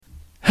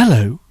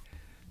Hello.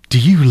 Do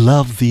you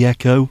love The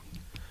Echo?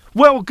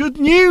 Well, good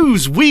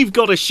news! We've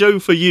got a show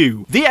for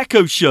you, The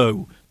Echo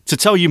Show. To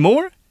tell you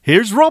more,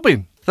 here's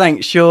Robin.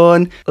 Thanks,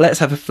 Sean. Let's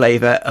have a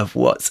flavour of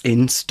what's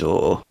in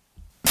store.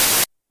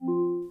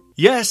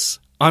 Yes,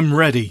 I'm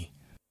ready.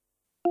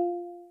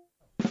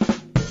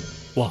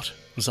 What?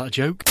 Was that a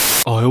joke?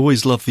 Oh, I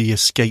always love the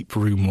escape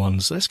room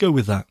ones. Let's go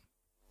with that.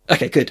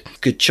 Okay, good.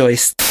 Good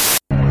choice.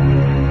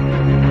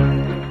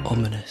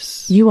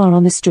 Ominous. You are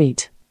on the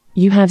street.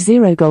 You have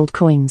 0 gold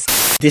coins.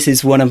 This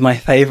is one of my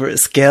favourite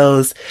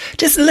skills.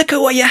 Just look at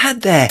what you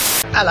had there.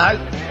 Hello,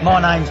 my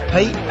name's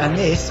Pete and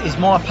this is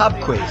my pub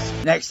quiz.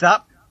 Next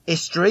up,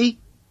 history.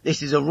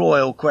 This is a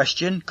royal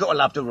question. Gotta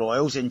love the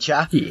royals, ain't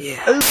ya?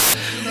 Yeah.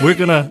 We're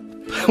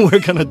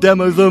gonna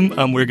demo them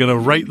and we're gonna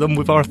rate them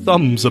with our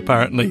thumbs,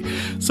 apparently.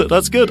 So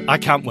that's good. I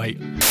can't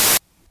wait.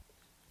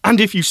 And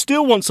if you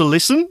still want to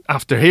listen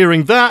after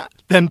hearing that,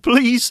 then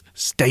please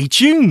stay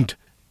tuned.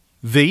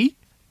 The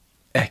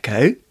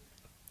Echo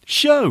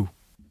Show.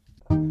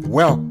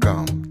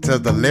 Welcome to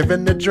the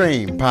Living the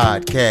Dream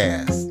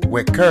podcast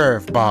with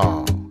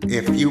Curveball.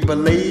 If you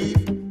believe,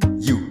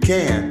 you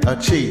can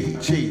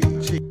achieve.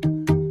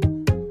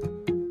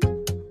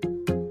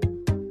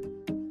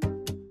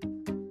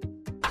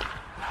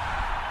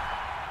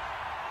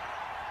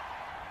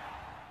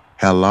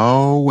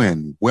 Hello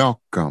and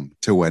welcome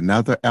to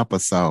another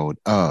episode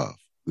of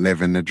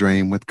Living the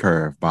Dream with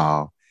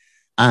Curveball.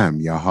 I'm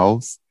your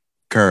host,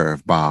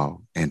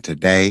 Curveball, and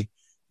today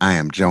I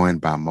am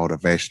joined by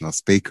motivational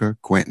speaker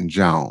Quinton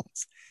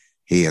Jones.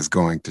 He is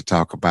going to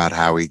talk about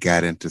how he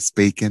got into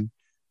speaking,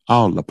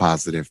 all the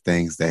positive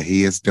things that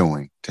he is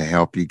doing to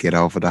help you get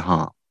over the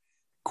hump.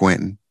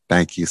 Quinton,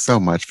 thank you so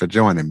much for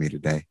joining me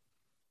today.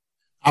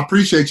 I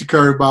appreciate you,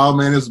 Curveball,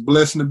 man. It's a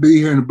blessing to be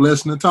here and a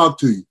blessing to talk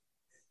to you.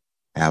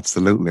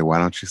 Absolutely. Why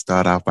don't you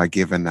start off by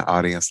giving the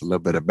audience a little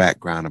bit of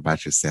background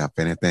about yourself,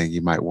 anything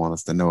you might want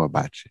us to know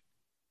about you?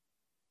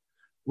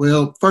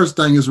 Well, first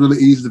thing is really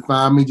easy to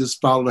find me.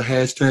 Just follow the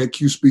hashtag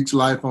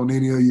QSpeaksLife on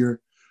any of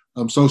your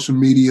social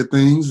media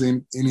things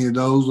and any of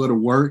those that'll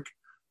work.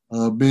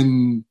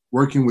 Been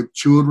working with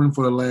children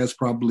for the last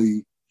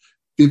probably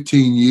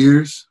 15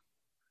 years.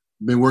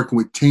 Been working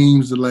with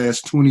teams the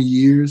last 20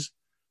 years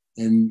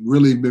and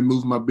really been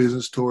moving my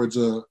business towards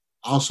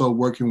also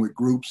working with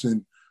groups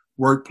and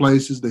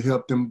workplaces to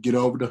help them get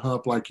over the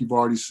hump, like you've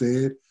already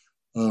said.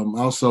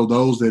 Also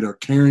those that are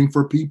caring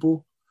for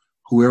people,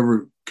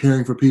 whoever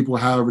caring for people,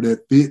 however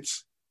that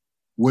fits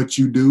what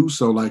you do.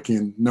 So like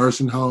in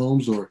nursing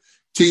homes or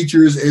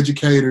teachers,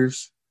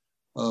 educators,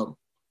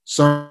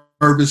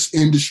 service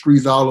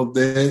industries, all of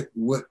that,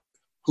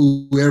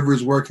 whoever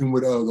is working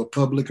with the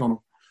public on a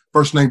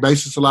first name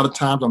basis, a lot of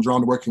times I'm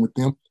drawn to working with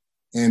them.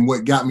 And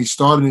what got me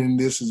started in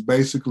this is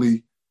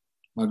basically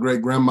my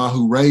great grandma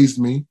who raised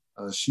me.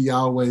 She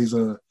always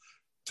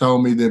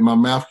told me that my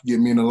mouth could get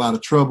me in a lot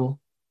of trouble.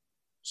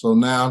 So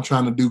now I'm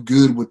trying to do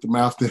good with the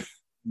mouth that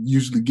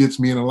usually gets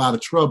me in a lot of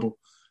trouble.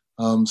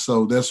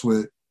 So that's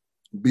what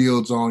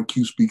builds on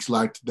Q Speaks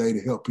Life today,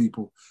 to help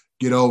people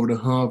get over the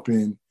hump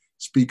and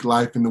speak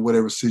life into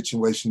whatever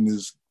situation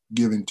is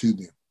given to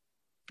them.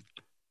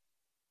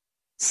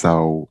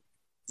 So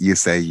you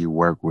say you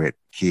work with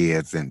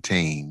kids and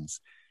teens.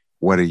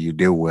 What do you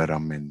do with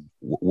them, and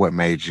what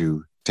made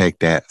you take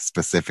that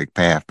specific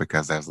path?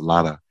 Because there's a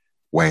lot of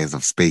ways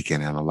of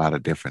speaking and a lot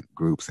of different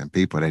groups and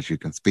people that you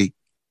can speak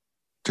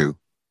to.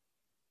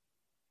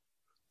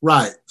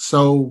 Right.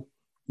 So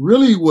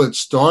really what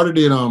started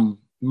it,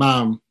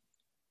 my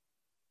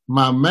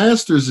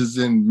master's is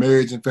in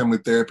marriage and family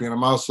therapy, and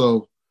I'm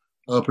also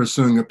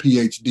pursuing a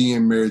PhD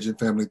in marriage and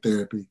family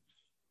therapy.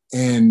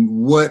 And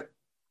what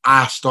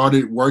I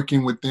started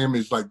working with them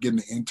is like getting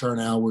the intern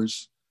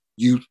hours.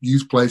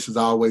 Youth places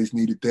always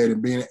needed that.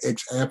 And being an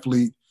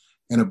ex-athlete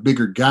and a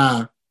bigger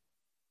guy,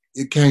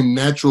 it came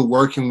natural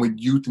working with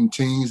youth and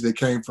teens that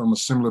came from a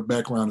similar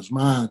background as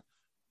mine.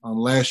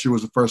 Last year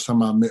was the first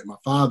time I met my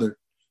father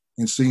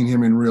and seen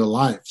him in real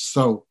life.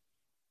 So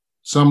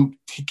some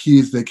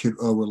kids that could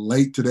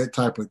relate to that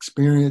type of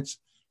experience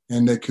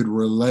and that could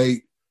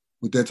relate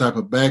with that type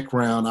of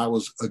background, I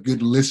was a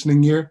good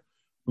listening ear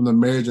from the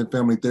marriage and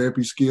family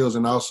therapy skills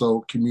and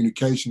also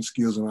communication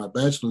skills in my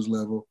bachelor's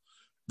level.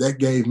 That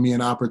gave me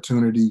an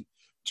opportunity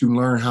to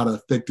learn how to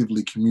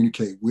effectively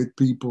communicate with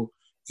people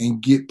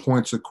and get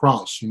points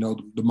across,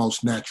 the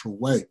most natural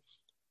way.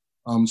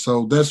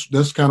 So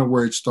that's kind of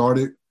where it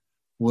started,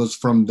 was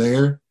from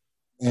there.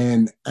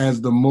 And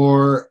as the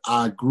more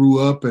I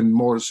grew up and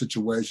more the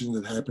situations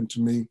that happened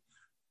to me,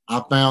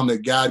 I found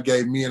that God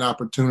gave me an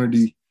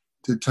opportunity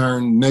to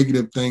turn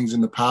negative things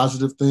into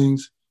positive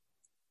things.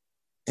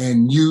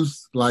 And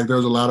youth, like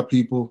there's a lot of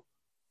people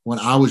when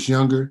I was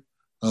younger,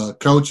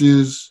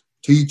 coaches,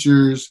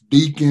 teachers,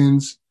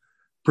 deacons,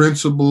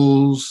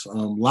 principals,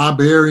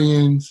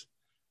 librarians,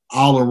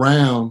 all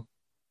around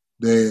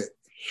that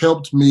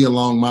helped me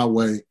along my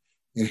way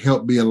and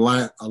helped be a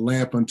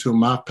lamp unto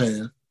my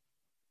path.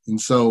 And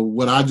so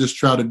what I just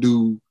try to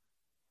do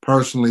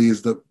personally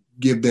is to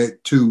give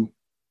that to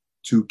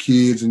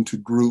kids and to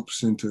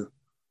groups and to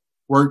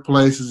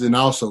workplaces, and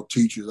also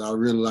teachers. I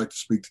really like to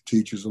speak to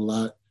teachers a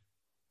lot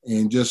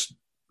and just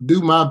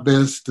do my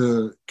best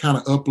to kind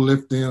of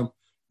uplift them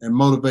and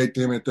motivate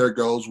them at their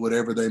goals,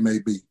 whatever they may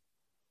be.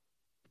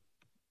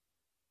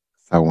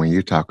 So when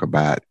you talk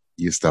about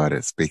you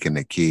started speaking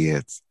to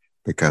kids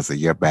because of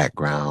your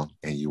background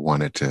and you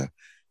wanted to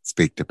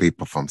speak to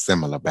people from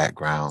similar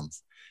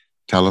backgrounds,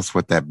 tell us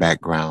what that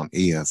background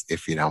is,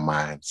 if you don't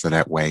mind, so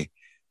that way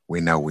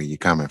we know where you're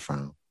coming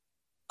from.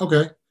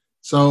 Okay.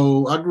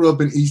 So I grew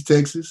up in East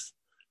Texas.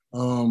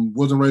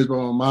 Wasn't raised by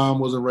my mom,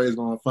 wasn't raised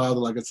by my father.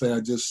 Like I say,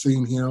 I just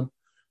seen him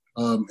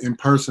in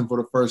person for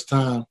the first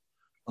time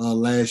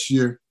last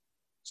year.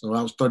 So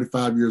I was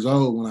 35 years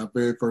old when I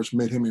very first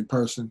met him in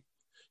person.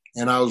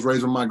 And I was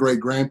raised with my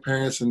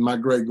great-grandparents, and my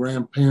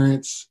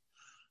great-grandparents,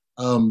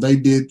 they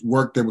did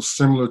work that was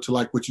similar to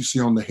like what you see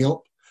on The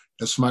Help.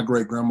 That's what my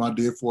great-grandma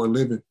did for a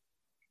living.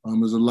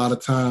 There's a lot of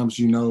times,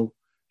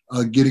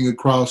 getting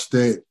across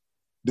that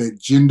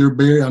gender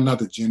barrier, not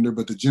the gender,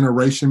 but the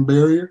generation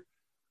barrier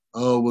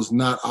was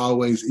not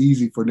always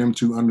easy for them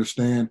to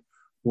understand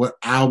what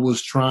I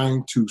was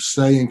trying to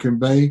say and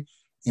convey,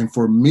 and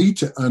for me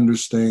to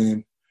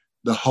understand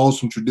the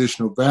wholesome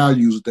traditional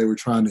values that they were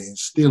trying to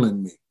instill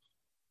in me.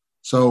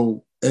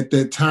 So at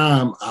that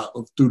time,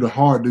 through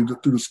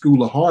the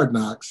school of hard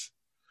knocks,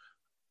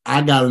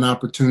 I got an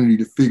opportunity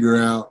to figure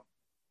out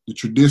the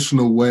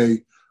traditional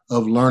way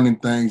of learning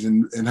things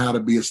and how to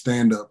be a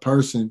stand-up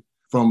person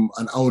from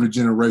an older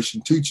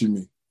generation teaching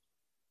me.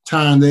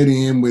 Tying that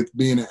in with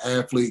being an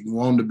athlete and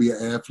wanting to be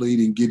an athlete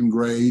and getting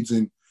grades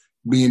and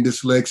being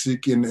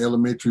dyslexic in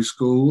elementary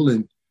school,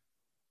 and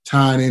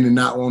tying in and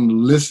not wanting to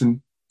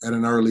listen at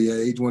an early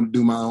age, wanting to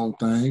do my own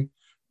thing,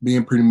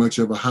 being pretty much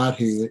of a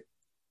hothead.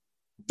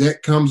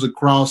 That comes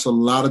across a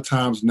lot of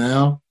times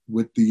now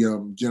with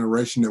the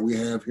generation that we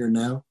have here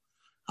now.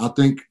 I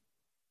think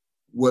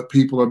what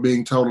people are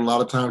being told a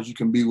lot of times, you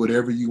can be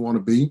whatever you want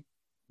to be.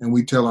 And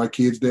we tell our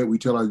kids that, we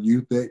tell our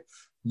youth that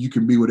you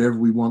can be whatever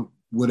we want,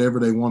 whatever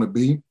they want to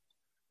be.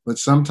 But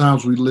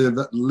sometimes we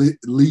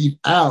leave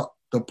out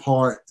the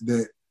part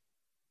that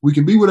we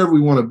can be whatever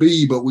we want to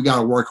be, but we got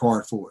to work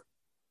hard for it.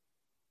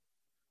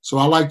 So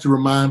I like to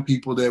remind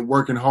people that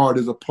working hard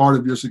is a part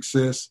of your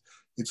success.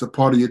 It's a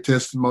part of your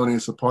testimony.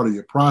 It's a part of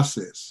your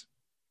process.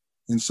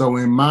 And so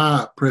in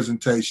my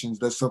presentations,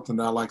 that's something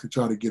that I like to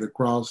try to get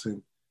across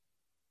and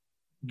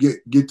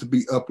get to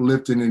be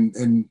uplifting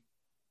and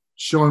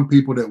showing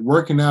people that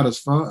working out is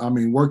fun. I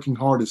mean, working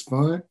hard is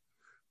fun.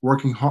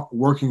 Working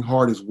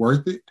hard is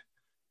worth it.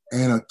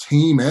 And a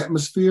team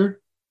atmosphere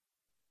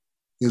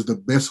is the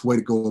best way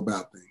to go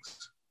about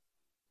things.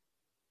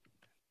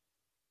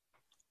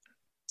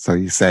 So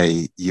you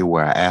say you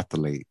were an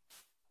athlete.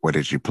 What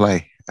did you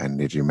play? And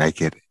did you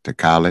make it to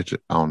college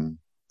on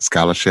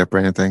scholarship or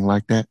anything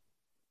like that?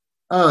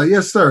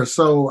 Yes, sir.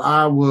 So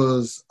I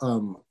was a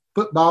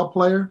football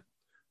player.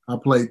 I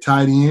played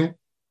tight end.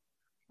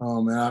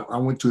 And I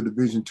went to a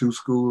Division II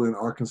school in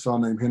Arkansas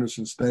named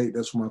Henderson State.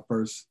 That's where my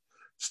first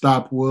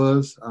stop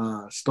was.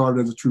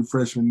 Started as a true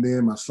freshman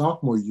then. My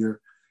sophomore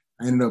year,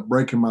 I ended up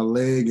breaking my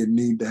leg and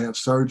needed to have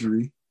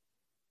surgery.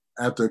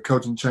 After a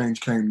coaching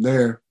change came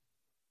there,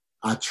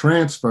 I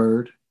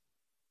transferred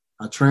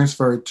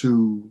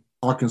to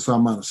Arkansas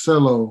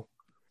Monticello,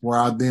 where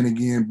I then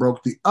again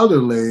broke the other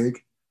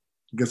leg.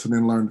 I guess I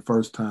didn't learn the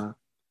first time.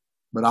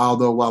 But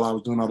although while I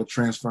was doing all the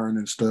transferring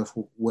and stuff,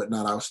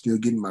 whatnot, I was still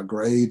getting my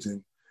grades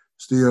and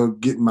still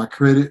getting my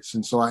credits.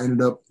 And so I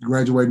ended up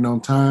graduating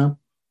on time,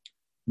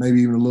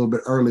 maybe even a little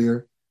bit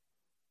earlier,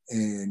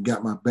 and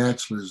got my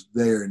bachelor's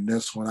there. And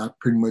that's when I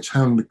pretty much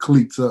hung the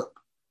cleats up.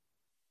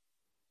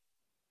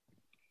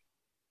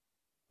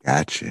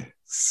 Gotcha.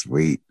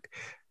 Sweet.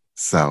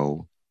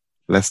 So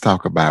let's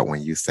talk about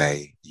when you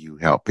say you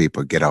help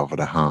people get over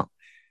the hump.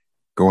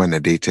 Go into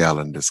detail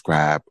and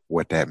describe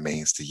what that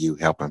means to you,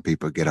 helping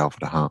people get over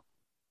the hump.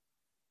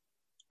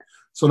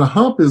 So the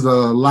hump is a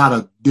lot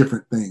of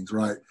different things,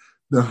 right?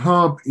 The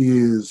hump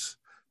is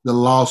the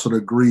loss or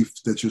the grief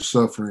that you're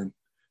suffering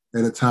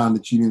at a time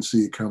that you didn't see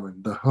it coming.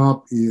 The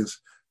hump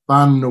is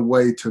finding a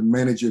way to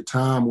manage your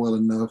time well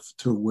enough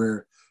to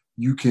where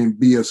you can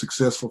be a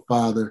successful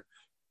father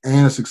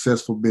and a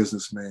successful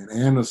businessman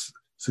and a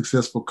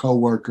successful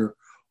coworker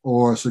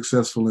or a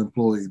successful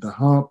employee. The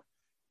hump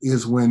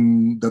is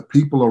when the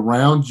people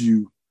around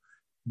you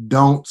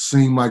don't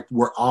seem like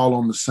we're all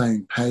on the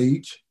same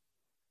page.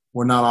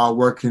 We're not all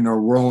working or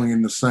rowing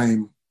in the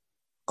same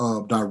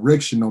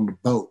direction on the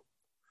boat.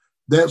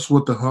 That's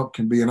what the hump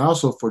can be. And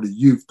also for the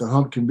youth, the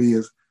hump can be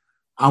is,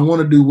 I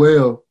want to do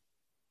well,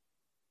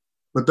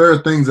 but there are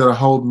things that are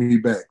holding me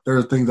back. There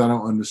are things I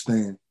don't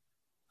understand.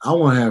 I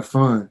want to have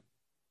fun.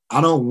 I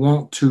don't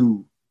want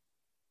to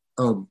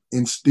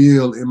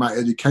instill in my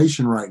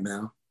education right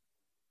now.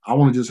 I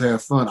want to just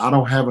have fun. I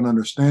don't have an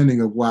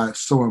understanding of why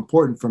it's so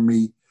important for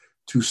me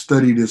to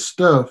study this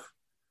stuff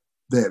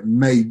that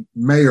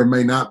may or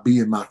may not be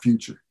in my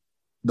future.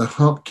 The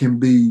hump can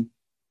be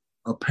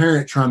a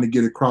parent trying to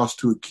get across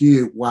to a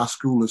kid why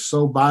school is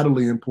so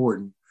vitally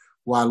important,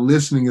 why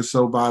listening is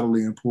so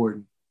vitally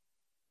important.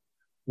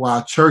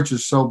 why church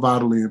is so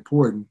vitally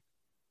important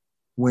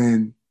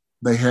when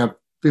they have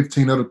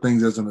 15 other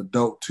things as an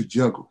adult to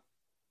juggle.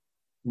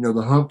 You know,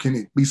 the hump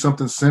can be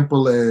something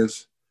simple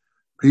as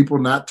people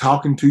not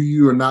talking to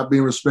you or not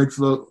being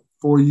respectful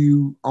for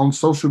you on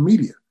social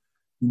media.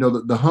 You know,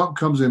 the hump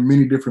comes in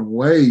many different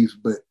ways,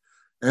 but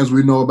as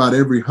we know about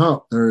every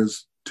hump,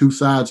 there's two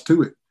sides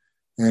to it,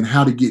 and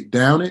how to get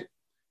down it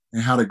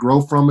and how to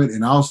grow from it.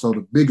 And also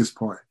the biggest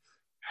part,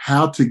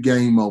 how to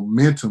gain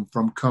momentum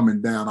from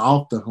coming down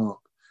off the hump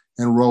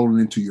and rolling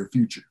into your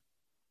future.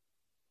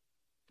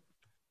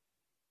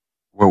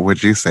 What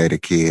would you say to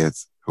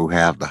kids who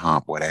have the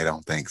hump where they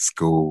don't think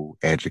school,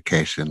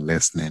 education,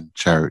 listening,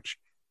 church,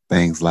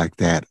 things like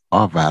that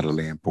are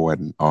vitally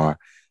important, or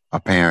a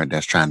parent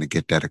that's trying to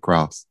get that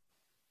across?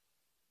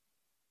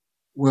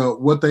 Well,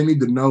 what they need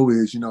to know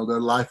is, you know, their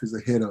life is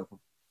ahead of them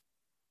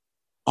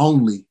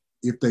only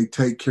if they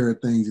take care of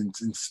things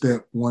and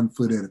step 1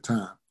 foot at a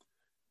time.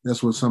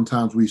 That's what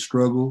sometimes we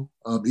struggle,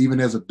 even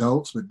as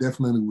adults, but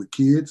definitely with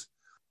kids,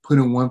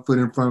 putting 1 foot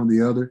in front of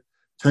the other,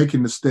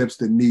 taking the steps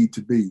that need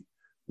to be.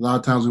 A lot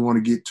of times we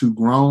want to get too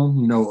grown,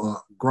 you know,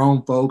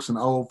 grown folks and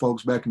old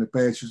folks back in the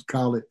past used to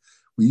call it,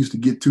 we used to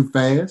get too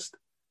fast.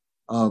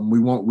 We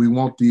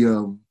want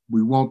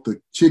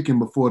the chicken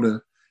before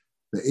the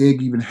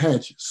egg even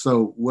hatches.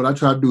 So what I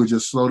try to do is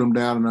just slow them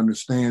down and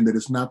understand that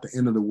it's not the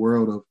end of the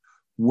world of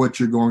what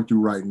you're going through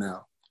right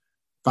now.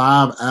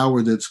 5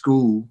 hours at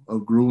school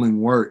of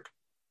grueling work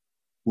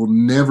will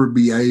never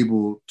be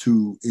able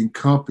to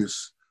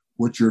encompass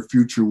what your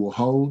future will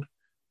hold.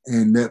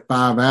 And that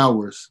 5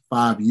 hours,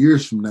 5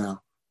 years from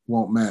now,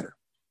 won't matter.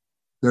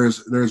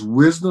 There's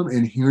wisdom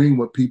in hearing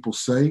what people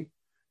say.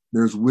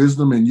 There's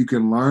wisdom, and you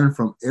can learn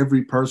from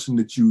every person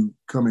that you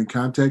come in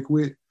contact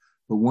with.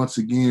 But once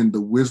again,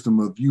 the wisdom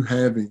of you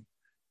having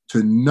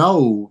to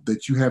know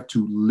that you have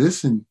to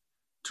listen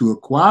to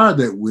acquire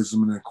that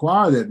wisdom and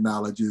acquire that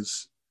knowledge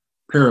is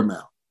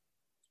paramount.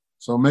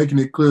 So making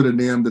it clear to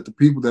them that the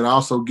people that are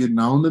also getting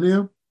on to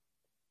them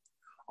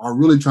are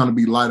really trying to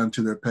be light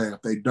unto their path.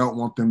 They don't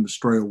want them to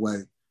stray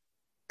away.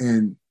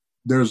 And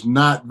there's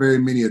not very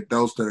many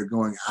adults that are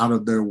going out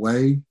of their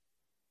way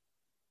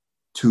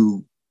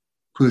to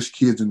push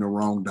kids in the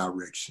wrong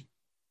direction.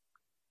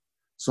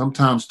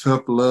 Sometimes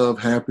tough love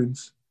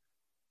happens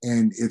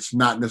and it's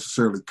not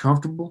necessarily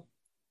comfortable,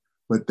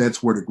 but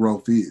that's where the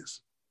growth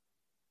is.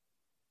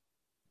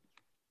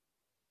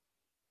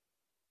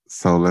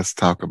 So let's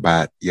talk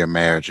about your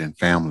marriage and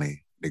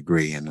family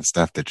degree and the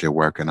stuff that you're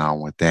working on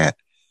with that.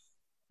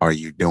 Are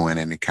you doing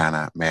any kind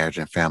of marriage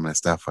and family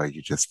stuff, or are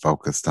you just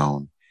focused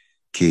on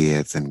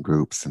kids and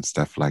groups and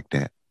stuff like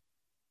that?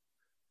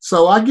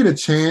 So I get a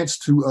chance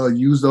to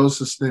use those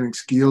systemic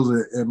skills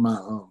at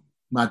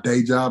my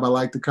day job, I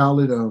like to call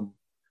it.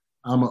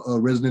 I'm a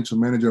residential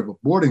manager of a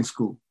boarding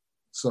school.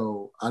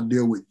 So I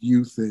deal with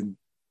youth and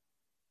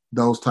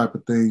those type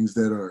of things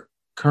that are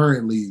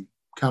currently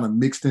kind of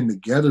mixed in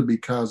together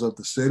because of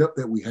the setup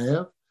that we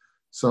have.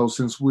 So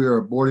since we're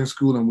a boarding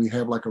school and we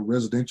have like a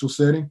residential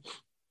setting,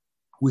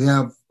 we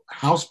have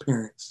house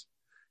parents.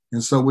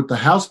 And so with the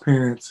house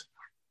parents,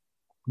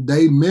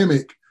 they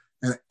mimic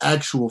an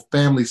actual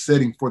family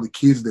setting for the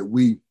kids that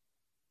we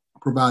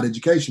provide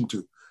education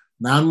to.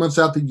 9 months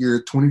out the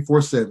year,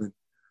 24/7.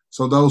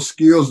 So those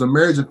skills, the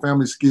marriage and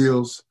family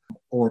skills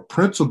or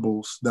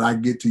principles that I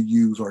get to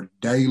use are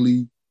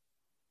daily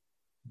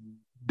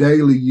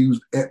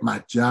used at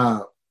my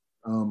job,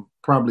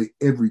 probably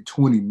every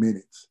 20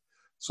 minutes.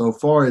 So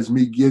far as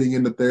me getting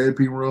in the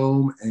therapy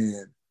room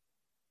and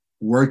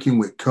working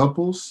with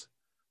couples,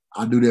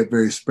 I do that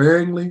very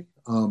sparingly,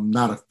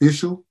 not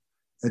official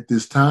at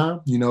this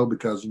time,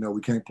 because,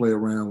 we can't play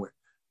around with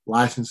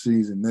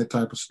licenses and that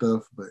type of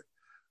stuff. But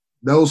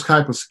those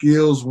type of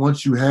skills,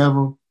 once you have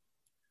them,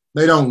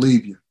 they don't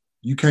leave you.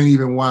 You can't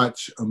even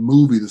watch a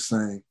movie the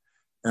same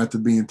after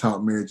being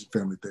taught marriage and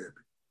family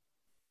therapy.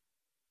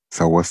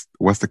 So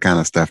what's the kind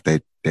of stuff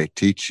they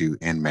teach you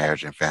in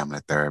marriage and family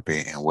therapy,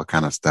 and what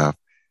kind of stuff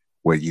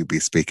would you be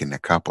speaking to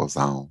couples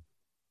on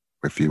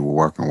if you were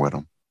working with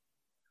them?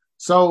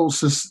 So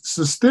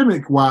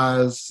systemic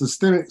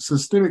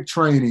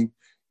training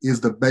is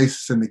the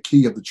basis and the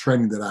key of the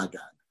training that I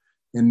got.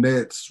 And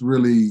that's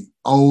really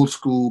old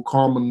school,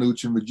 Carl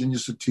Minuchin, Virginia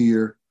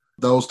Satir,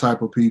 those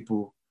type of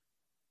people.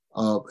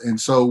 And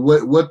so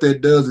what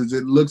that does is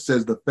it looks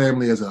at the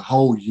family as a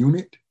whole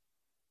unit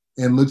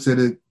and looks at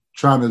it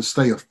trying to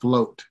stay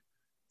afloat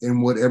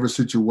in whatever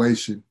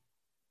situation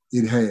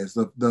it has.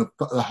 The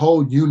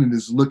whole unit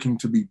is looking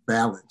to be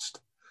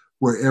balanced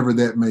wherever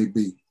that may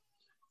be.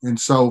 And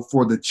so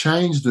for the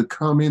change to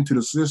come into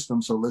the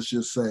system, so let's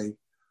just say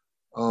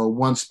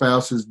one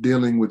spouse is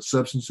dealing with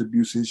substance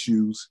abuse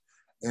issues,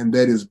 and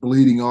that is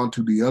bleeding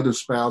onto the other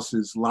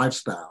spouse's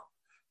lifestyle,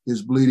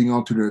 is bleeding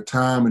onto their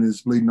time, and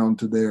is bleeding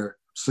onto their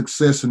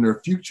success in their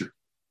future.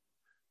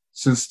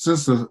 Since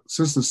the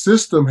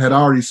system had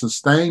already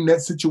sustained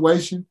that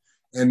situation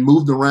and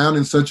moved around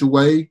in such a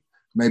way,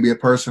 maybe a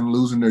person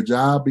losing their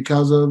job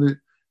because of it,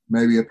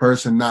 maybe a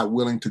person not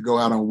willing to go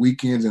out on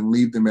weekends and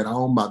leave them at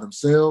home by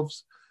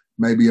themselves,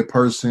 maybe a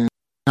person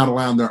not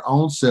allowing their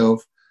own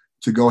self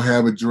to go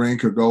have a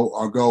drink or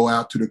go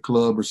out to the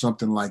club or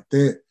something like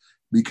that,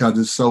 because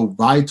it's so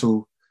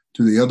vital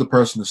to the other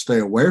person to stay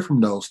away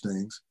from those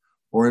things.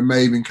 Or it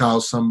may even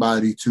cause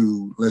somebody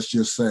to, let's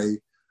just say,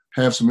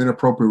 have some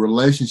inappropriate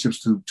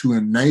relationships to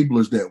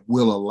enablers that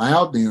will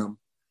allow them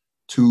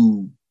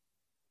to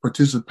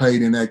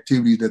participate in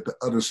activities that the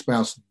other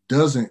spouse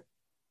doesn't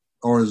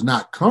or is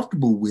not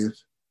comfortable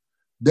with.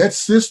 That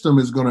system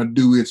is going to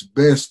do its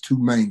best to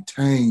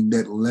maintain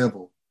that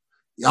level.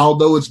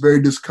 Although it's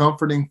very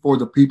discomforting for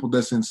the people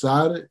that's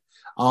inside it,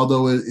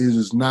 although it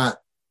is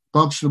not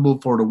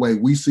functionable for the way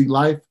we see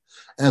life,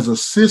 as a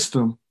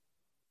system,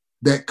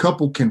 that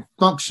couple can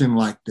function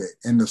like that.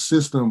 And the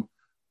system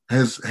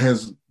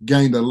has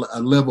gained a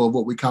level of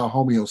what we call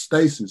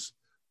homeostasis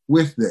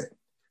with that.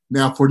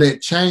 Now, for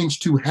that change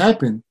to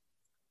happen,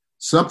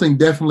 something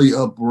definitely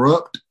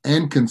abrupt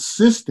and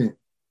consistent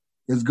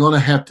is going to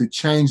have to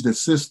change the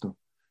system,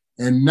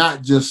 and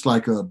not just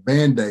like a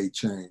Band-Aid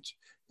change.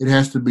 It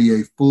has to be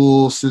a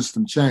full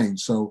system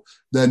change. So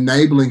the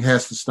enabling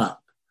has to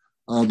stop.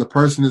 The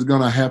person is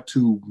going to have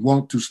to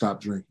want to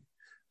stop drinking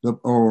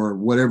or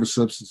whatever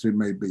substance it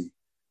may be.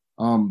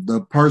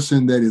 The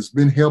person that has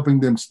been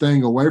helping them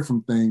staying away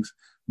from things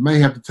may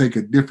have to take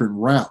a different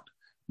route,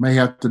 may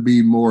have to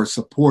be more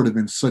supportive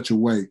in such a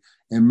way,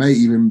 and may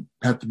even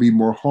have to be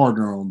more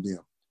harder on them.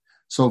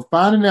 So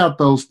finding out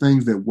those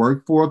things that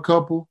work for a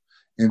couple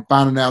and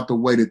finding out the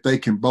way that they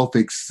can both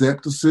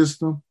accept the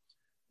system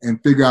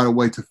and figure out a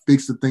way to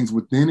fix the things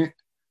within it,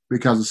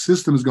 because the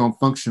system is going to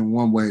function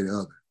one way or the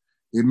other.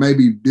 It may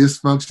be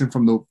dysfunction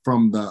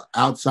from the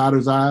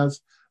outsider's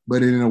eyes,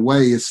 but in a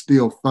way it's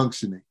still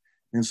functioning.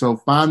 And so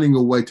finding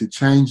a way to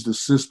change the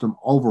system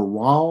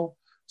overall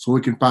so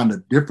we can find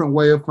a different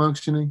way of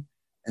functioning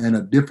and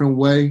a different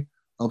way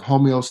of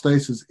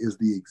homeostasis is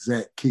the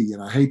exact key.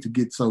 And I hate to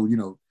get so,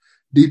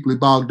 deeply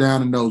bogged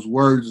down in those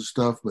words and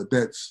stuff, but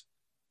that's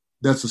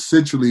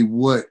essentially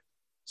what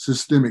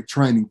systemic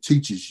training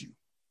teaches you.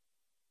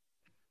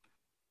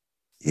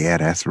 Yeah,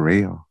 that's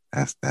real.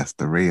 That's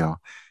the real.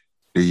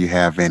 Do you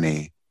have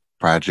any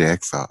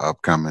projects or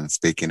upcoming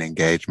speaking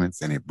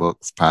engagements, any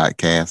books,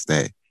 podcasts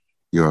that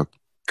you're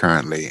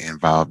currently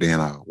involved in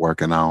or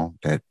working on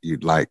that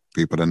you'd like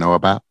people to know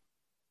about?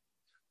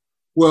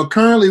 Well,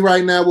 currently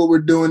right now what we're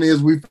doing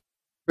is we're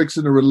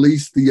fixing to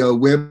release the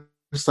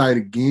website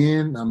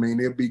again. I mean,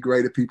 it'd be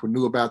great if people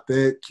knew about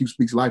that,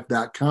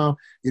 qspeakslife.com.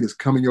 It is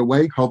coming your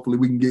way. Hopefully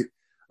we can get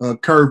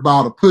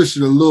Curveball to push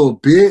it a little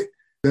bit.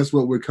 That's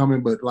what we're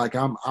coming. But like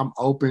I'm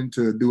open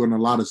to doing a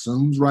lot of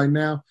Zooms right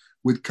now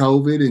with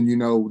COVID.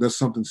 And, that's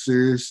something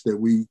serious that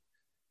we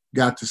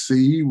got to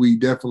see. We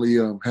definitely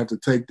have to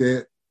take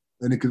that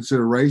into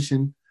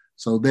consideration.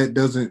 So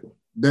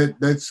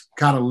that's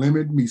kind of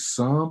limited me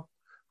some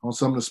on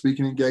some of the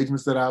speaking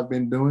engagements that I've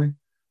been doing.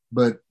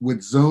 But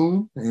with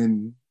Zoom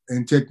and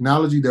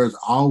technology, there's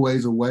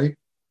always a way.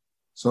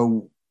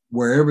 So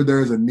wherever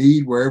there's a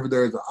need, wherever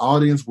there's an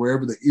audience,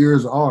 wherever the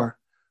ears are,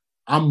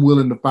 I'm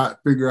willing to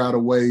figure out a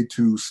way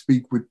to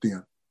speak with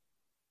them.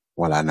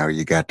 Well, I know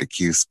you got the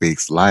Q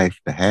Speaks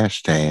Life, the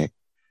hashtag.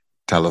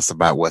 Tell us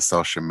about what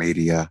social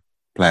media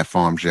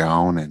platforms you're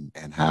on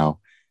and how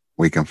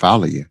we can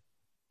follow you.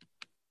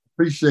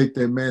 Appreciate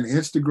that, man.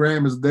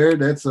 Instagram is there.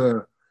 That's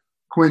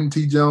Quinton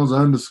T. Jones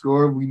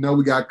 _. We know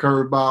we got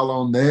Curveball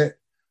on that.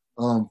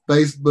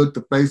 Facebook,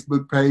 the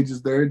Facebook page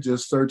is there.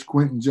 Just search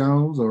Quinton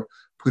Jones or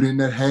put in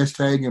that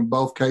hashtag in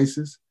both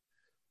cases.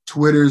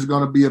 Twitter is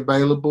going to be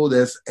available.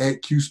 That's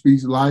at Q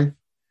Speaks Life.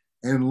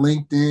 And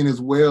LinkedIn as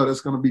well.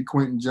 That's going to be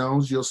Quinton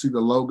Jones. You'll see the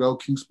logo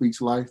Q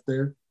Speaks Life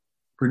there.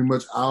 Pretty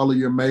much all of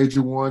your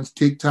major ones.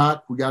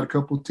 TikTok, we got a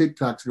couple of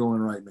TikToks going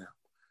right now.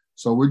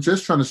 So we're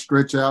just trying to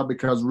stretch out,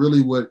 because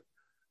really what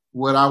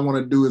I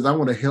want to do is I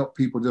want to help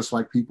people just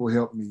like people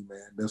help me,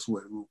 man. That's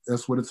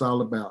what it's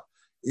all about.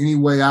 Any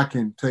way I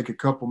can take a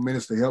couple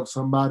minutes to help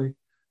somebody,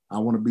 I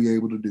want to be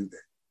able to do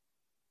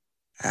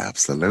that.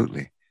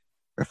 Absolutely.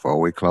 Before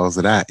we close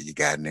it out, you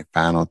got any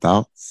final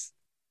thoughts?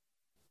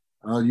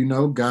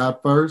 God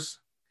first.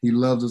 He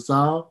loves us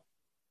all.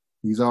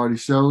 He's already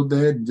showed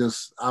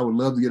that. I would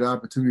love to get an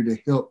opportunity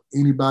to help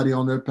anybody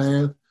on their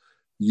path,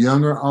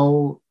 young or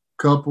old,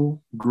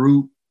 couple,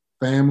 group,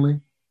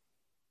 family,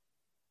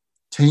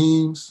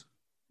 teams,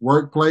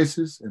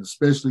 workplaces, and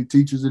especially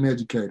teachers and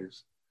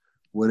educators.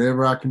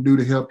 Whatever I can do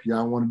to help you,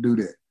 I want to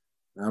do that.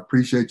 And I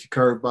appreciate you,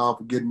 Curveball,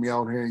 for getting me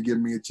out here and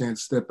giving me a chance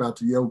to step out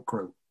to your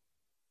crew.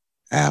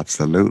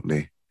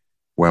 Absolutely.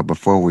 Well,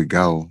 before we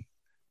go,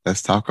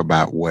 let's talk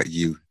about what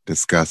you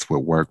discuss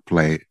with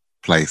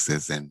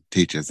workplaces and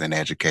teachers and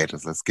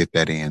educators. Let's get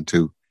that in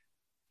too.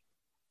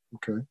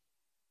 Okay.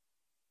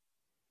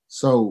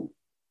 So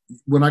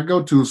when I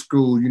go to a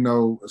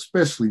school,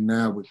 especially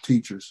now with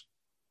teachers,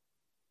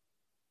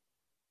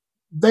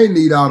 they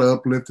need all the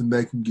uplifting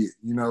they can get.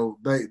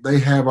 They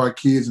have our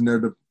kids,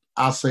 and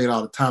I say it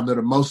all the time, they're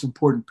the most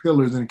important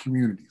pillars in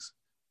communities.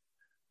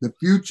 The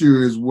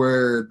future is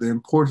where the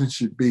importance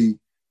should be,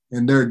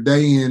 and they're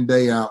day in,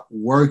 day out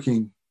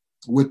working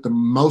with the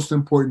most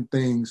important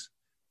things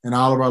in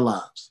all of our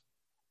lives.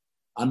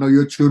 I know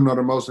your children are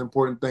the most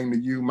important thing to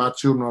you. My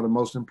children are the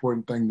most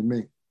important thing to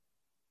me.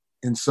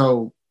 And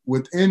so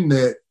within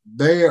that,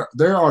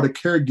 there are the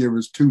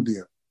caregivers to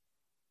them.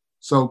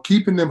 So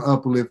keeping them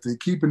uplifted,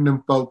 keeping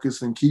them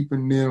focused, and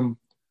keeping them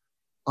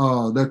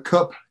their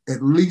cup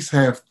at least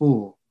half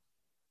full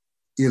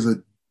is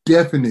a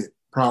definite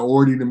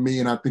priority to me,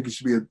 and I think it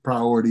should be a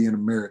priority in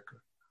America.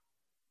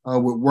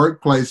 With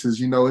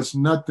workplaces,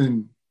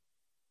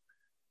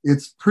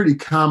 it's pretty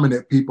common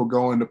that people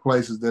go into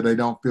places that they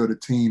don't feel the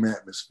team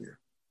atmosphere.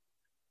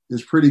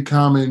 It's pretty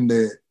common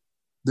that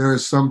there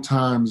is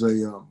sometimes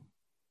a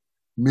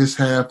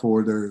mishap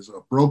or there's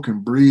a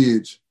broken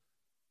bridge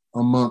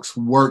amongst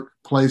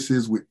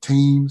workplaces with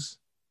teams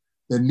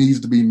that needs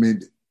to be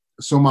mended.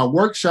 So my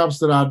workshops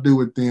that I do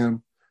with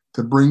them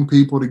to bring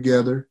people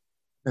together,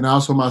 and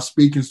also my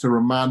speakings to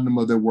remind them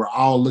that we're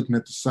all looking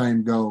at the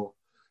same goal,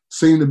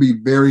 seem to be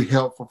very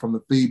helpful from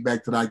the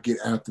feedback that I get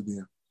after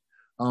them.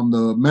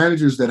 The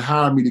managers that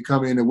hire me to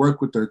come in and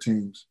work with their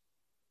teams,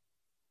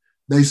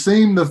 they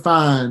seem to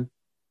find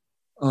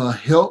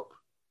help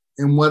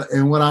in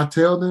what I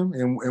tell them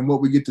and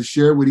what we get to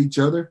share with each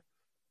other.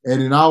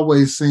 And it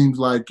always seems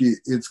like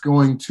it's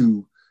going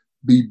to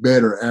be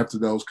better after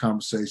those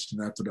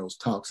conversations, after those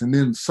talks. And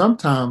then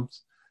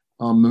sometimes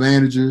the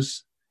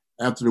managers,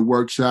 after the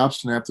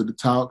workshops and after the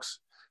talks,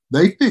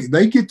 they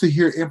get to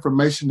hear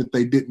information that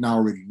they didn't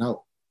already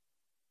know.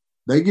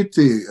 They get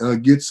to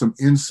get some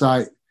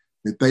insight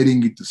that they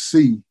didn't get to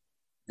see.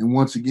 And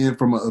once again,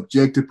 from an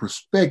objective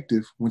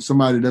perspective, when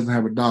somebody doesn't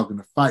have a dog in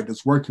the fight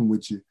that's working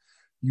with you,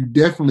 you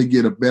definitely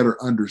get a better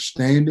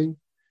understanding.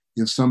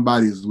 If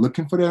somebody is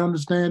looking for that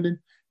understanding,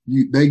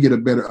 they get a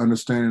better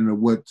understanding of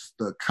what's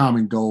the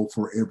common goal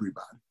for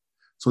everybody.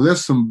 So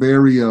there's some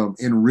very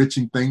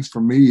enriching things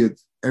for me.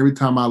 Every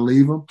time I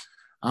leave them,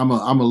 I'm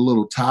a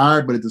little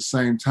tired, but at the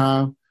same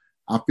time,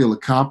 I feel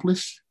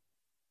accomplished.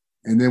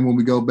 And then when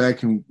we go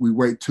back and we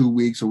wait 2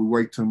 weeks or we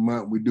wait 2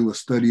 months, we do a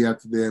study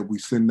after that. We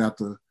send out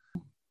the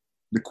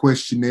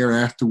questionnaire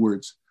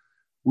afterwards.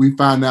 We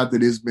find out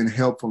that it's been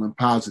helpful and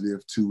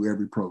positive to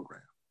every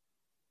program.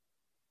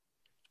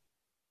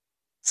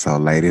 So,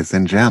 ladies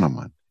and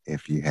gentlemen,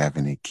 if you have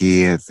any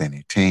kids,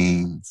 any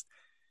teens,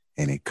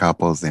 any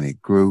couples, any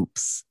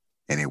groups,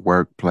 any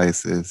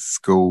workplaces,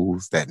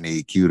 schools that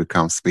need Q to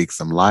come speak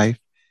some life,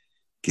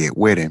 get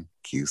with him,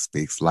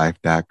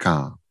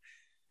 qspeakslife.com.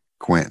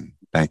 Quinton,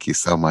 thank you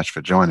so much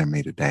for joining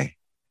me today.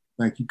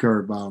 Thank you,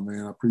 Curveball,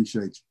 man. I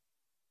appreciate you.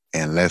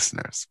 And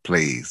listeners,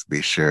 please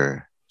be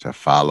sure to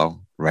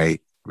follow,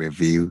 rate,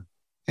 review,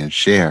 and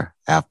share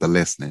after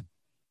listening.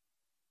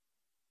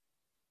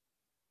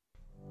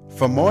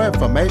 For more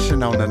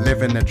information on the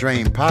Living the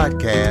Dream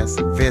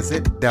podcast,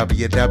 visit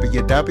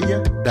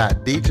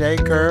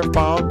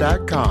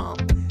www.djcurveball.com.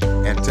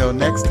 Until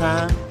next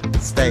time,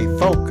 stay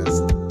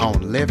focused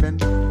on living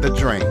the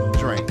dream.